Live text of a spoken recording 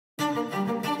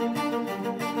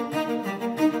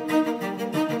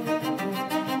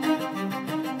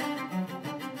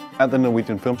At the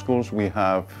Norwegian Film Schools we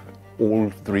have all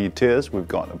three tiers. We've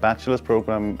got a bachelor's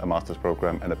program, a master's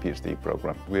program and a PhD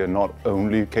program. We are not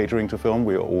only catering to film,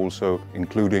 we are also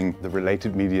including the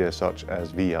related media such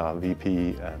as VR,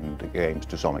 VP and games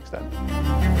to some extent.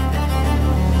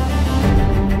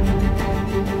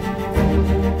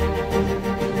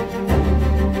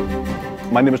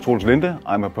 My name is Troels Linde.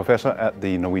 I'm a professor at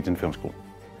the Norwegian Film School.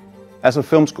 As a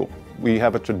film school, we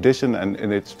have a tradition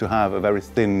and it's to have a very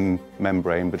thin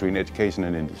membrane between education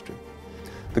and industry.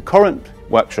 The current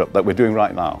workshop that we're doing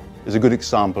right now is a good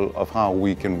example of how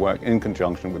we can work in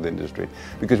conjunction with industry,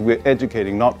 because we're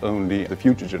educating not only the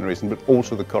future generation but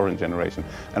also the current generation.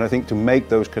 And I think to make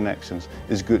those connections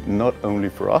is good not only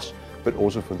for us but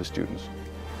also for the students.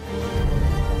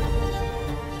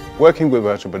 Working with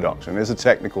virtual production is a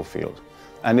technical field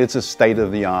and it's a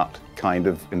state-of-the-art kind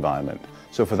of environment.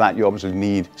 So for that you obviously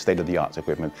need state-of-the-art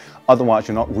equipment. Otherwise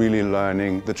you're not really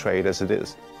learning the trade as it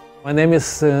is. My name is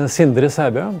Sindre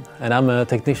Sæbø and I'm a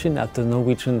technician at the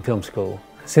Norwegian Film School.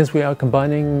 Since we are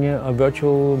combining a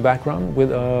virtual background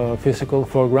with a physical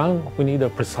foreground, we need a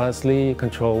precisely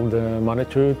controlled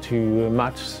monitor to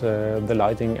match the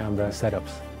lighting and the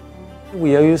setups.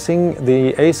 We are using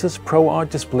the ASUS ProArt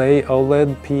display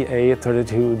OLED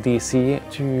PA32DC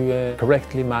to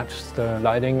correctly match the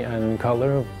lighting and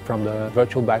color from the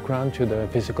virtual background to the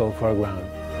physical foreground.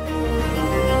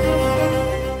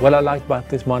 What I like about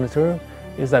this monitor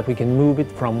is that we can move it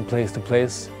from place to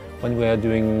place. When we are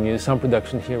doing some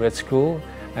production here at school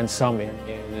and some in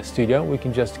the studio, we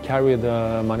can just carry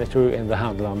the monitor in the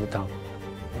handle on the top.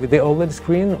 With the OLED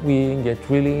screen we get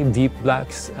really deep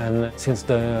blacks, and since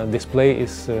the display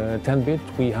is 10-bit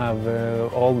we have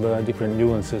all the different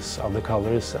nuances of the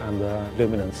colors and the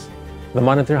luminance. The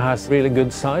monitor has really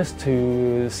good size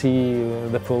to see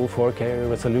the full 4K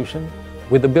resolution.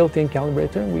 With the built-in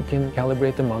calibrator we can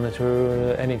calibrate the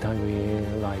monitor anytime we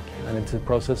like, and it's a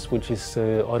process which is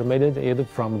automated either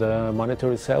from the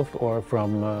monitor itself or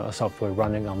from a software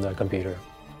running on the computer.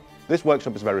 This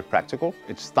workshop is very practical.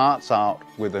 It starts out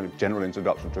with a general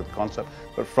introduction to the concept,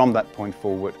 but from that point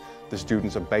forward, the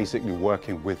students are basically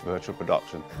working with virtual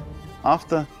production.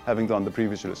 After having done the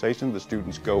pre-visualization, the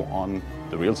students go on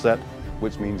the real set,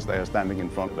 which means they are standing in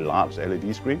front of a large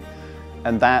LED screen,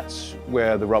 and that's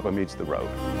where the rubber meets the road.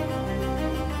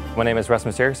 My name is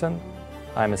Rasmus Eriksson.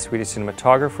 I'm a Swedish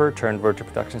cinematographer turned virtual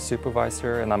production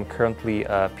supervisor, and I'm currently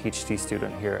a PhD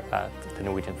student here at the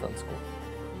Norwegian Film School.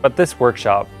 At this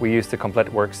workshop, we used a complete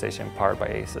workstation powered by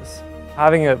ASUS.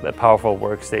 Having a powerful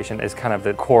workstation is kind of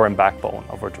the core and backbone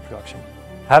of virtual production.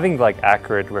 Having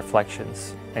accurate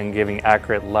reflections and giving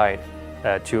accurate light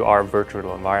to our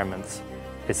virtual environments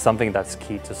is something that's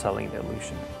key to selling the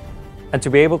illusion. And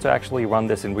to be able to actually run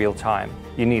this in real time,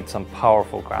 you need some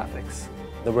powerful graphics.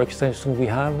 The workstation we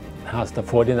have has the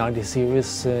 4090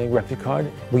 series graphic card.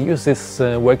 We use this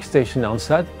workstation on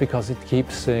set because it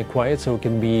keeps quiet, so it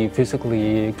can be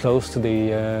physically close to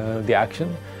the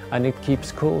action, and it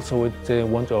keeps cool so it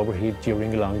won't overheat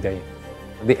during a long day.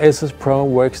 The ASUS Pro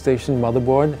workstation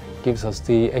motherboard gives us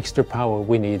the extra power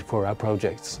we need for our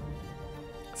projects.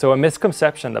 So a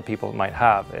misconception that people might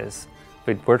have is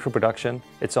with virtual production,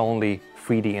 it's only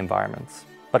 3D environments.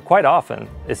 But quite often,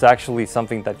 it's actually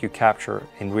something that you capture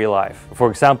in real life. For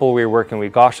example, we're working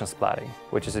with Gaussian splatting,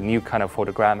 which is a new kind of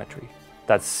photogrammetry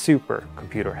that's super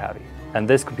computer heavy. And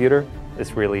this computer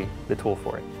is really the tool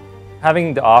for it.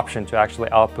 Having the option to actually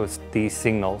output these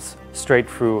signals straight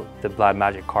through the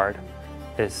Blackmagic card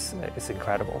is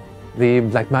incredible. The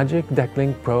Blackmagic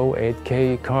Decklink Pro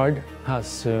 8K card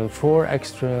has 4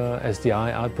 extra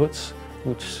SDI outputs,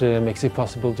 which makes it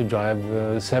possible to drive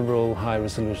several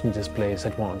high-resolution displays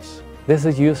at once. This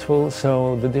is useful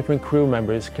so the different crew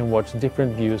members can watch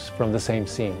different views from the same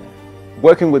scene.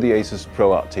 Working with the ASUS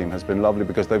ProArt team has been lovely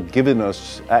because they've given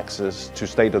us access to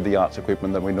state-of-the-art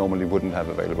equipment that we normally wouldn't have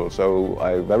available, so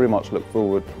I very much look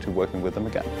forward to working with them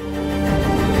again.